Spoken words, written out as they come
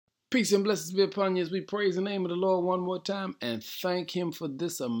Peace and blessings be upon you as we praise the name of the Lord one more time and thank Him for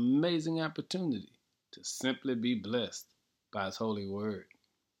this amazing opportunity to simply be blessed by His holy word.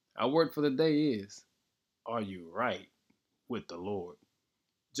 Our word for the day is, are you right with the Lord?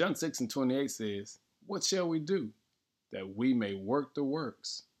 John 6:28 says, what shall we do that we may work the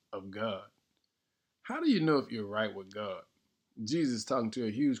works of God? How do you know if you're right with God? Jesus is talking to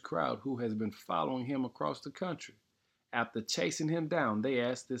a huge crowd who has been following Him across the country. After chasing Him down, they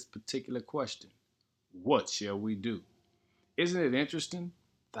asked this particular question: what shall we do? Isn't it interesting?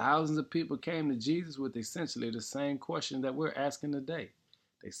 Thousands of people came to Jesus with essentially the same question that we're asking today.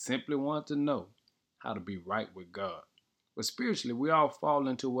 They simply want to know how to be right with God. But spiritually, we all fall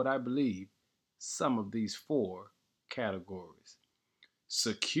into what I believe some of these four categories.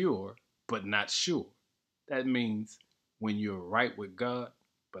 Secure, but not sure. That means when you're right with God,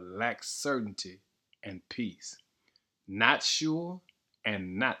 but lack certainty and peace. Not sure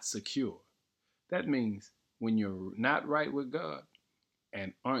and not secure. That means when you're not right with God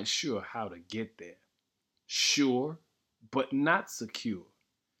and aren't sure how to get there. Sure, but not secure.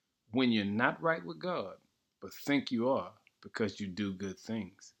 When you're not right with God, but think you are because you do good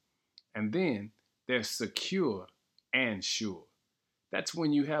things. And then there's secure and sure. That's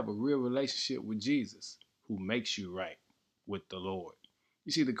when you have a real relationship with Jesus who makes you right with the Lord.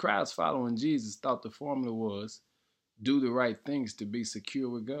 You see, the crowds following Jesus thought the formula was do the right things to be secure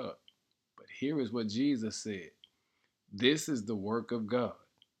with God. But here is what Jesus said. This is the work of God,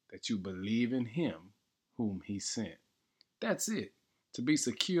 that you believe in Him whom He sent. That's it. To be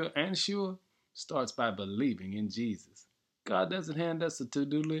secure and sure starts by believing in Jesus. God doesn't hand us a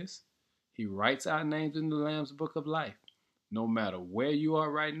to-do list. He writes our names in the Lamb's Book of Life. No matter where you are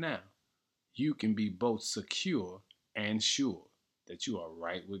right now, you can be both secure and sure that you are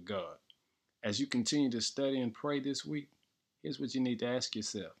right with God. As you continue to study and pray this week, here's what you need to ask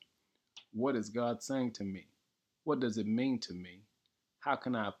yourself. What is God saying to me? What does it mean to me? How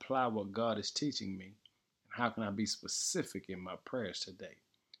can I apply what God is teaching me? And how can I be specific in my prayers today?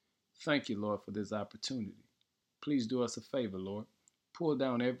 Thank you, Lord, for this opportunity. Please do us a favor, Lord. Pull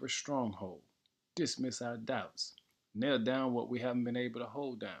down every stronghold. Dismiss our doubts. Nail down what we haven't been able to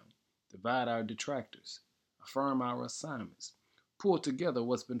hold down. Divide our detractors. Affirm our assignments. Pull together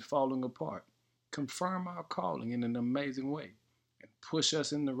what's been falling apart. Confirm our calling in an amazing way. And push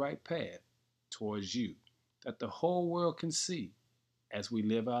us in the right path towards you, that the whole world can see as we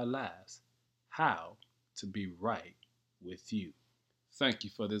live our lives how to be right with you. Thank you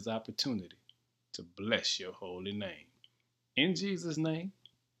for this opportunity to bless your holy name. In Jesus' name,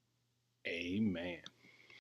 amen.